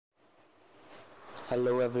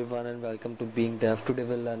Hello everyone and welcome to beingDev. Today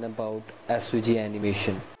we'll learn about SVG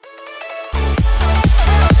animation.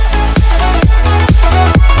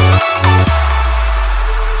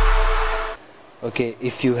 Okay,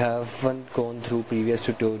 if you haven't gone through previous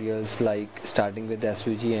tutorials like starting with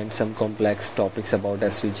SVG and some complex topics about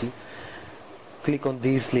SVG, click on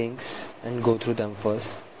these links and go through them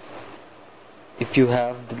first. If you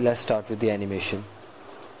have, let's start with the animation.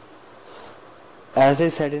 As I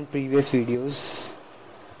said in previous videos,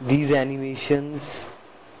 these animations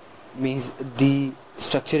means the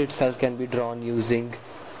structure itself can be drawn using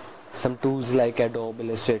some tools like Adobe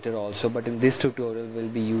Illustrator also, but in this tutorial we'll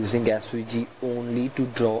be using SVG only to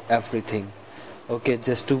draw everything. Okay,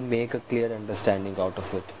 just to make a clear understanding out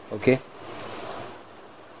of it. Okay,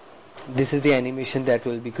 this is the animation that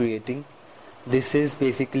we'll be creating. This is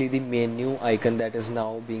basically the menu icon that is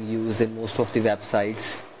now being used in most of the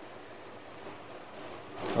websites.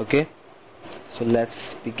 Okay, so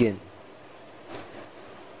let's begin.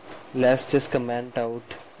 Let's just comment out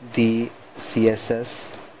the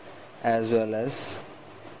CSS as well as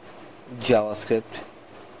JavaScript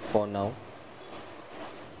for now,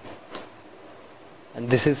 and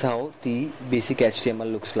this is how the basic HTML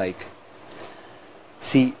looks like.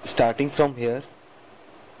 See, starting from here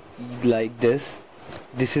like this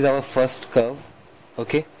is our first curve.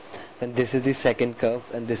 Okay, and this is the second curve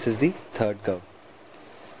and this is the third curve.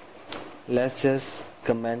 Let's just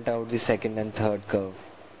comment out the second and third curve.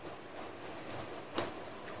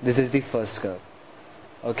 This is the first curve.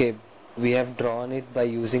 Okay, we have drawn it by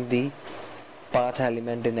using the path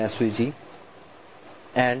element in SVG,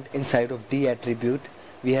 and inside of the attribute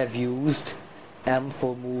we have used M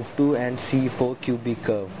for move to and C for cubic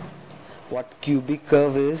curve. What cubic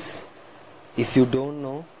curve is, if you don't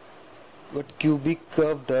know what cubic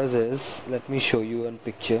curve does, is let me show you a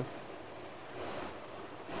picture.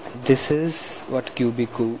 This is what cubic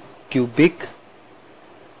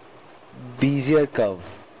Bezier curve,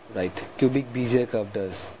 right? Cubic Bezier curve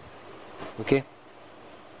does. Okay,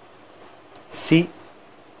 see,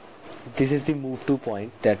 this is the move to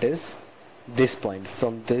point, that is this point.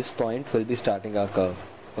 From this point we'll be starting our curve.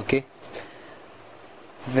 Okay,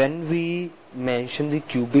 when we mention the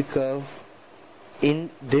cubic curve in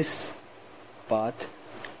this path,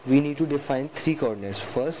 we need to define three coordinates: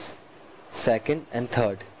 first, second and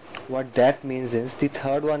third. What that means is the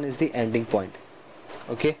third one is the ending point.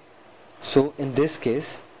 Okay, so in this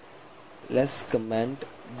case let's comment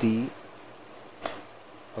the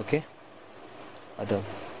other.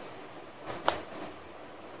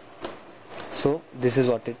 So this is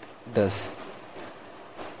what it does.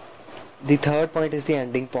 The third point is the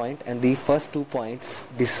ending point, and the first 2 points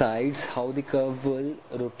decides how the curve will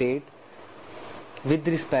rotate with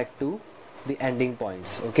respect to the ending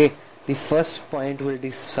points. Okay, the first point will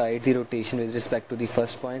decide the rotation with respect to the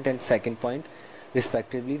first point, and second point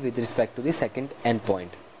respectively with respect to the second end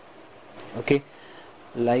point. Okay,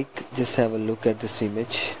 like just have a look at this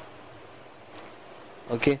image.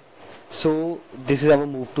 Okay, so this is our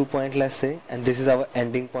move to point, let's say, and this is our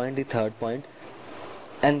ending point, the third point.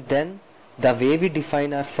 And then the way we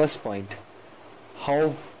define our first point,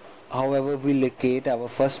 however we locate our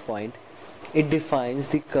first point, it defines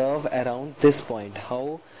the curve around this point,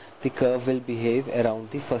 how the curve will behave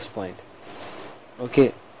around the first point.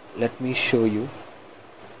 Okay, let me show you.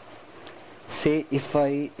 Say if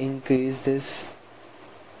I increase this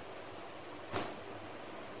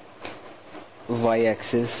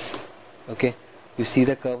y-axis, okay, you see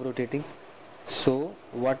the curve rotating. So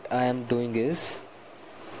what I am doing is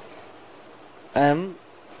I am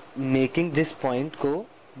making this point go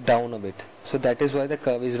down a bit, so that is why the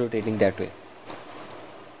curve is rotating that way.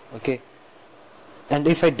 Okay, and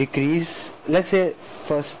if I decrease, let's say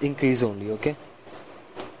first increase only, okay,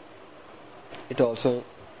 it also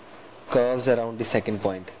curves around the second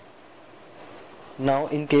point. Now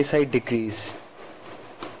in case I decrease,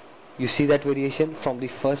 you see that variation. From the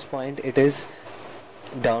first point it is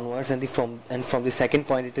downwards, and from the second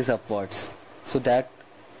point it is upwards. So that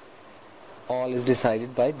all is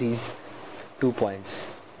decided by these 2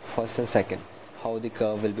 points, first and second, how the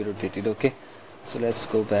curve will be rotated. Okay, so let's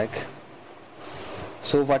go back.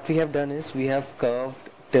 So what we have done is we have curved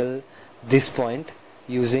till this point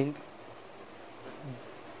using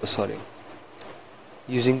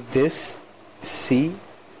this C,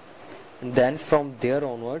 and then from there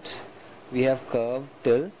onwards we have curved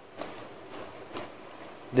till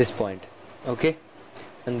this point. Okay,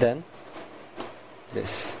 and then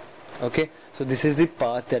this. Okay, so this is the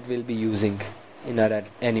path that we'll be using in our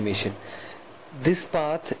animation. This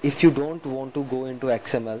path, if you don't want to go into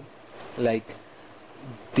XML like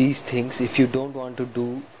these things, if you don't want to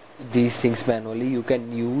do these things manually, you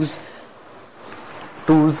can use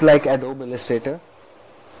tools like Adobe Illustrator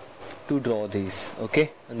to draw these,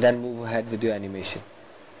 okay, and then move ahead with your animation.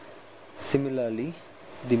 Similarly,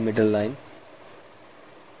 the middle line,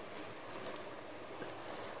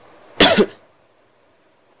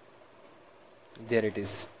 there it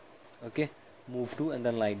is, okay, move to and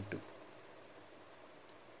then line 2,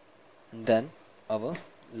 and then our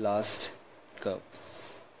last curve.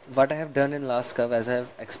 What I have done in last curve, as I have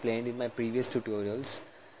explained in my previous tutorials,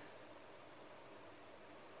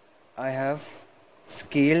 I have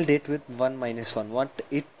scaled it with 1 minus 1. What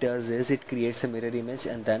it does is it creates a mirror image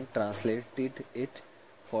and then translated it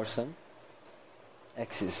for some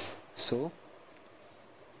axis. So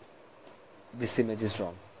this image is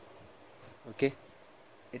drawn. Okay,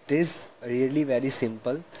 it is really very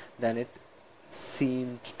simple than it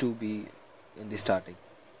seemed to be in the starting.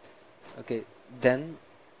 Okay, then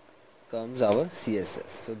comes our CSS.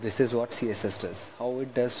 So this is what CSS does. How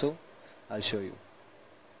it does so, I'll show you.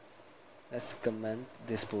 Let's comment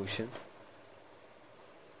this portion.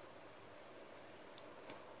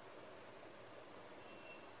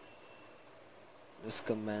 Just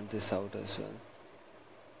comment this out as well.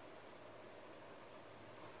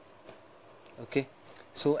 Okay,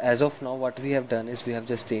 so as of now what we have done is we have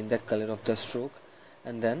just changed the color of the stroke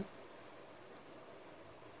and then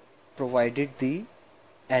provided the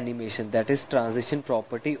animation, that is transition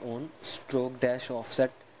property on stroke dash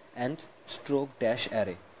offset and stroke dash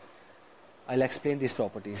array. I'll explain these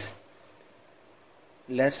properties.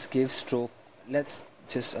 Let's give stroke, let's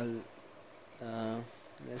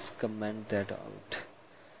comment that out.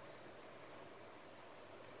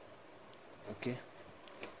 Okay,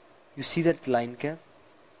 you see that line cap,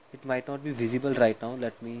 it might not be visible right now.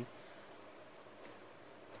 Let me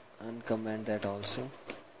uncomment that also.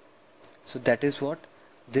 So that is what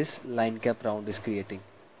this line cap round is creating,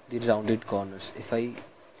 the rounded corners. If I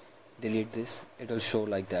delete this, it will show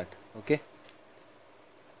like that. Okay,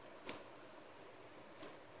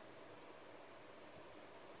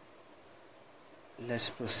 let's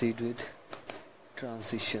proceed with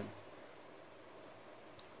transition.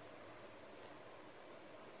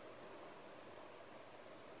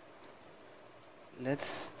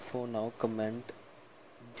 Let's for now comment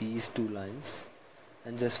these two lines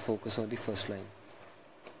and just focus on the first line.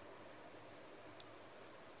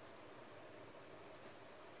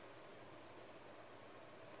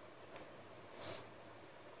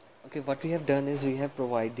 Okay, what we have done is we have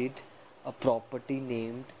provided a property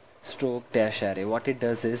named stroke dash array. What it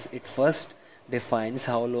does is it first defines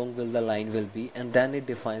how long will the line will be, and then it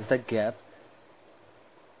defines the gap,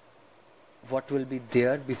 what will be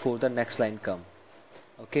there before the next line come.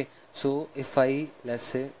 Okay, so if I, let's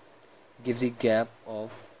say, give the gap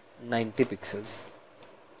of 90 pixels,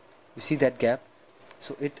 you see that gap,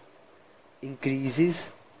 so it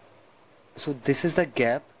increases. So this is the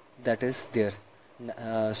gap that is there.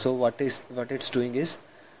 So what it's doing is,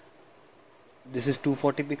 this is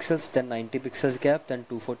 240 pixels, then 90 pixels gap, then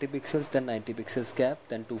 240 pixels, then 90 pixels gap,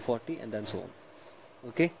 then 240, and then so on.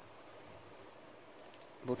 Okay,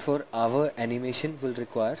 but for our animation will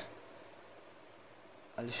require,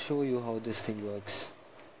 I'll show you how this thing works.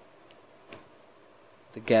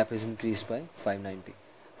 The gap is increased by 590.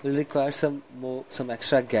 We'll require some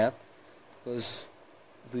extra gap because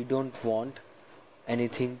we don't want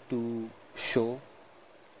anything to show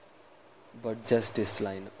but just this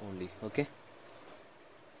line only. Okay,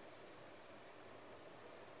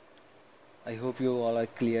 I hope you all are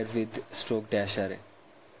clear with stroke dash array.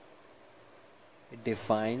 It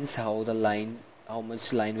defines how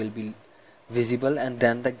much line will be visible, and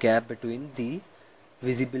then the gap between the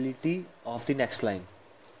visibility of the next line.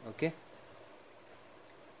 Okay,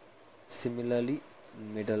 similarly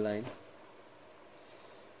middle line.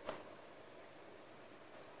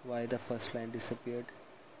 Why the first line disappeared?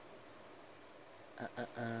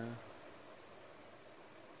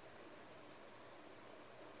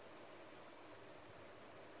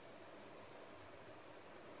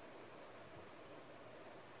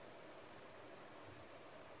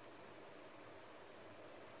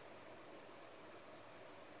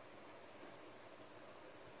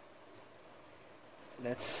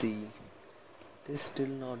 Let's see, it is still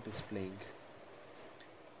not displaying.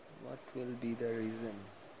 What will be the reason?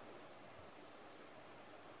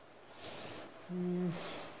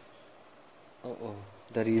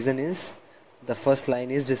 The reason is the first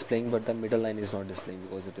line is displaying but the middle line is not displaying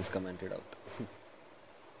because it is commented out.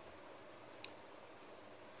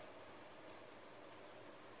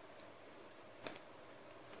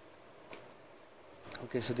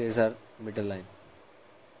 Okay, so there's our middle line.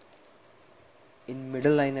 In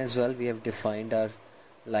middle line as well we have defined our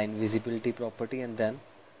line visibility property, and then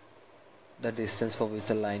the distance for which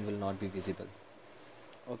the line will not be visible.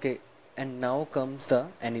 Okay, and now comes the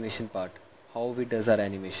animation part. How we does our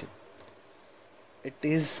animation? It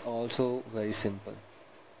is also very simple.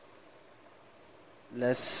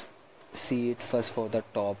 Let's see it first for the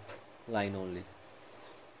top line only.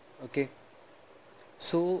 Okay,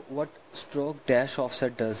 so what stroke dash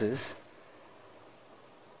offset does is,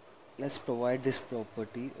 let's provide this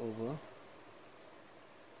property over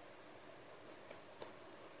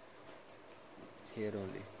here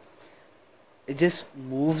only. It just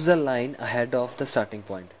moves the line ahead of the starting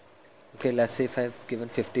point. Okay, let's say if I've given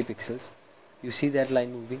 50 pixels, you see that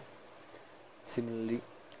line moving. Similarly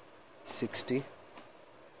 60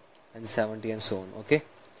 and 70 and so on. Okay,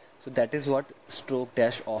 so that is what stroke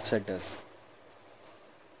dash offset does,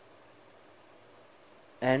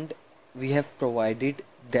 and we have provided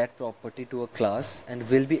that property to a class, and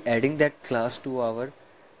we'll be adding that class to our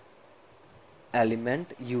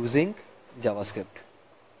element using JavaScript,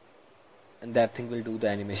 and that thing will do the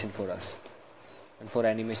animation for us. And for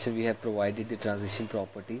animation we have provided the transition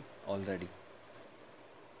property already.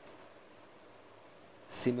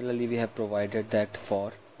 Similarly we have provided that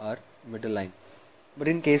for our middle line. But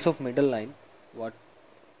in case of middle line, what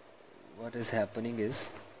is happening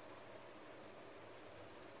is,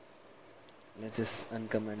 let's just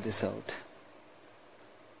uncomment this out.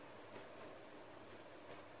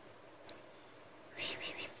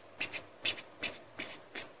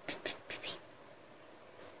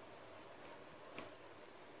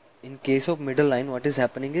 In case of middle line, what is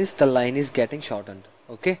happening is the line is getting shortened.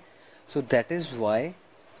 Okay, so that is why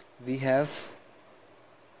we have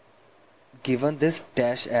given this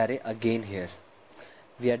dash array again here.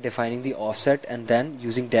 We are defining the offset, and then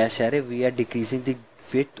using dash array we are decreasing the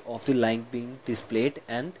width of the line being displayed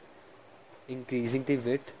and increasing the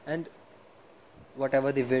width, and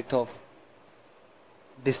whatever the width of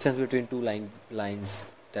distance between two lines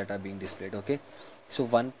that are being displayed. Okay, so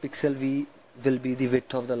 1 pixel will be the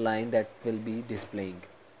width of the line that will be displaying.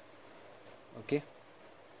 Okay,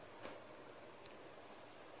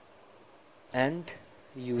 and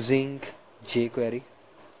using jQuery,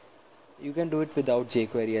 you can do it without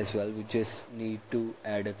jQuery as well. We just need to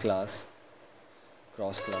add a class,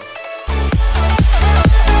 cross class.